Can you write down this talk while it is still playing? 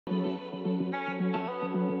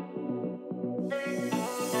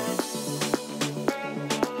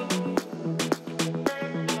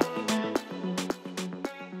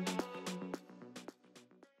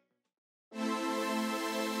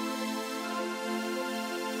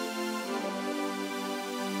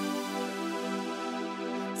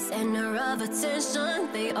Center of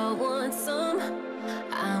attention, they all want some.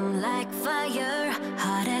 I'm like fire,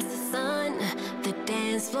 hot as the sun. The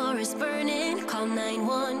dance floor is burning, call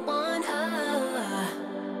 911.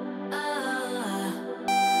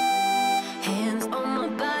 Hands on my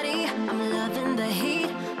body, I'm loving the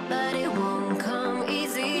heat, but it won't come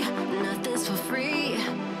easy, nothing's for free.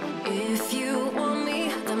 If you want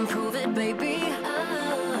me, then prove it, baby.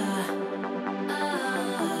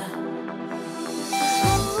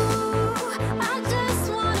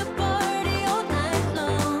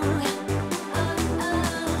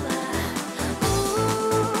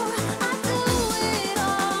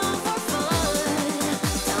 For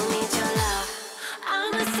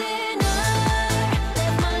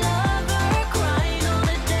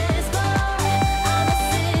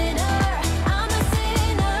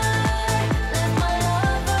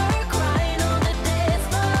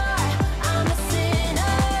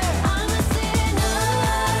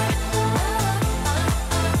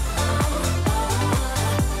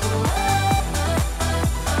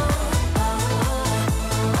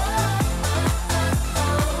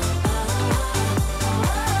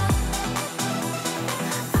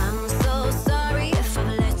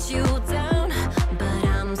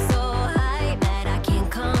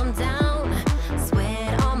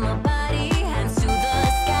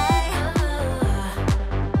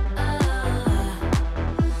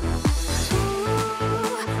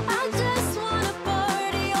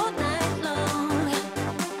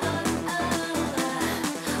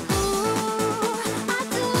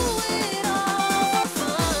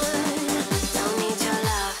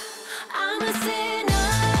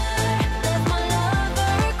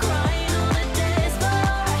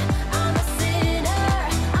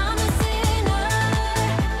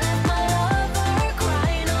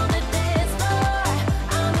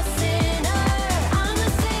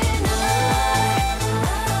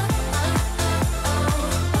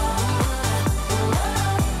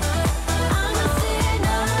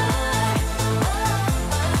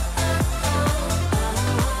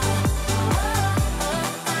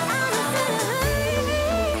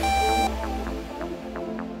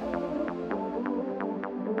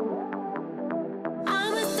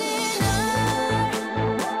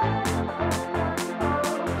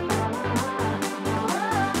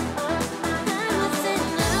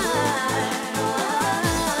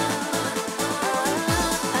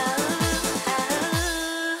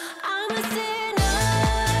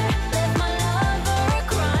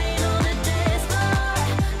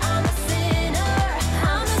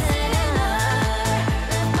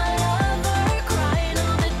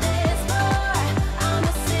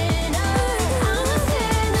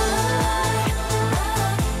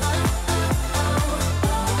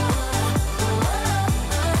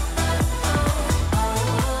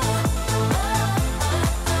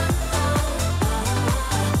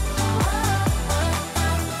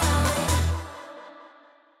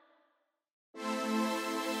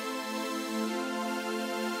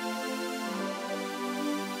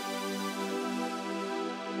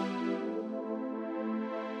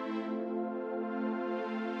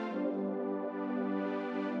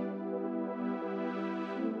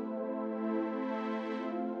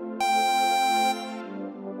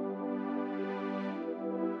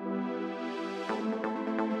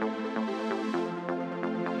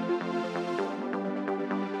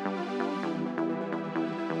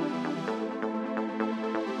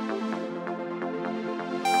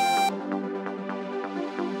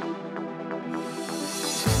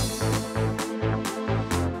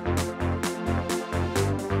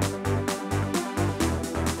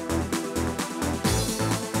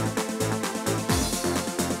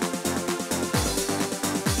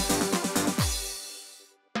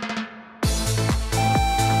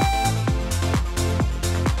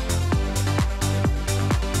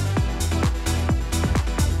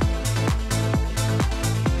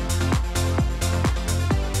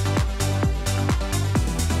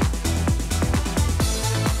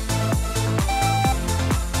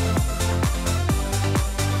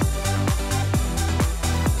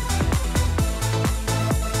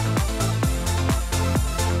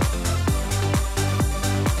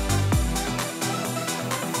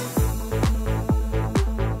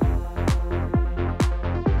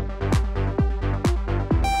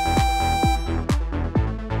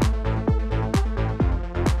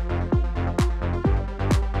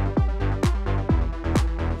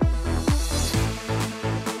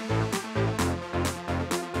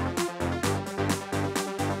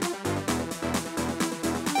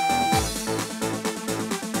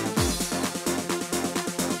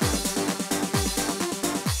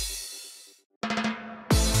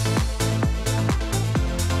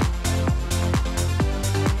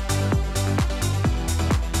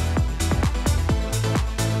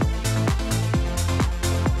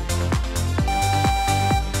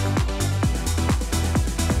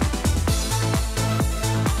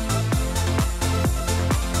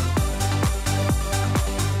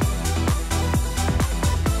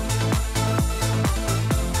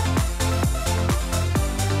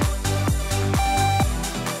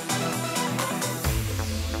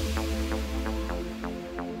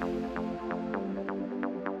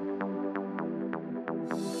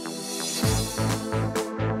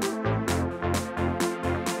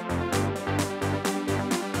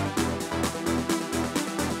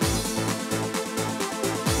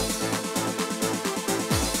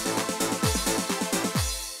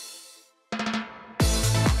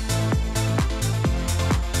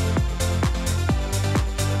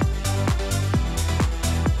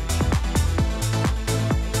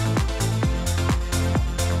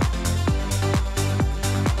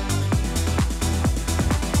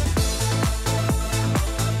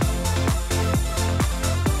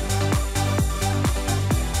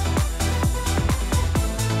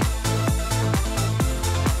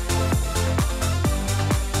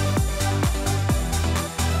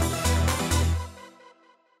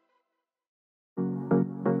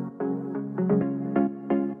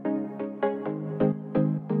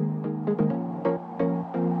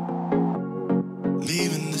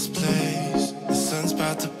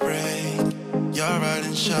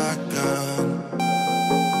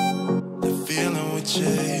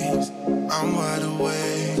chase. I'm wide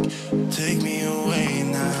awake, take me away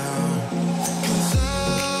now. 'Cause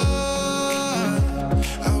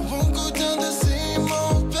I won't go down the same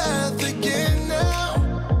old path again now.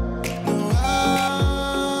 No,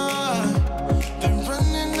 I've been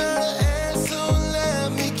running out of air, so let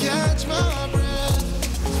me catch my breath.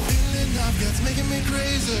 Feeling I've got's making me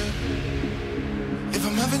crazy. If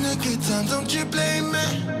I'm having a good time, don't you blame me.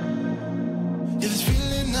 Yeah, this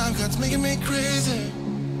feeling I've got's making me crazy,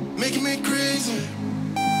 making me crazy.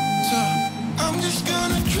 So I'm just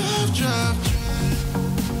gonna drive, drive, drive.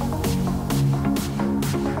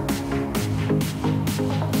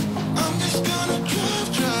 I'm just gonna drive,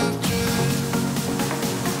 drive, drive.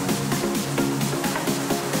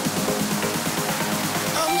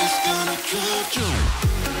 I'm just gonna drive, drive.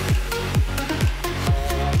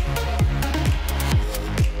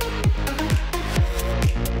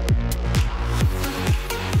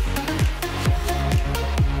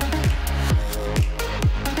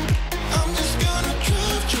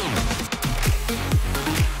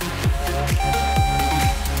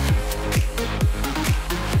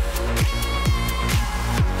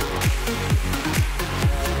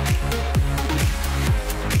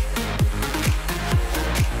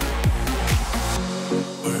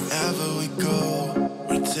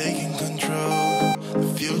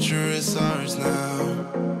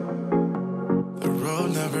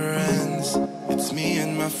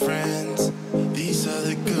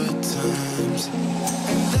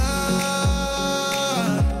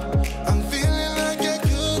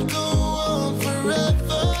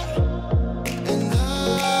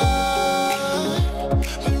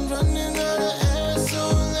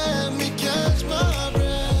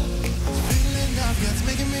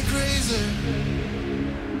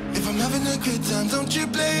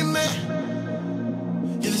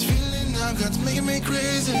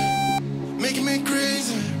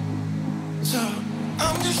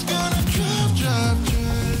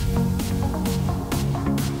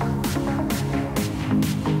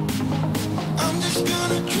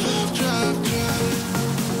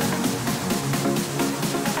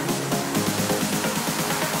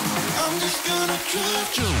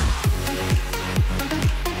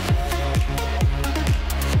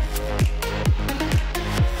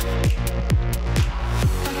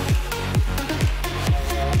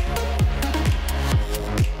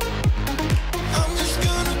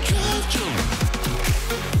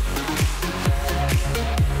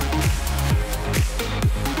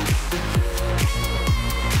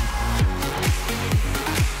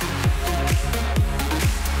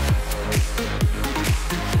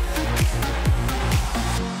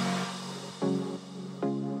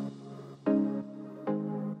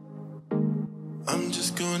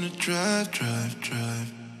 Drive, drive,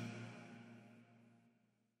 drive.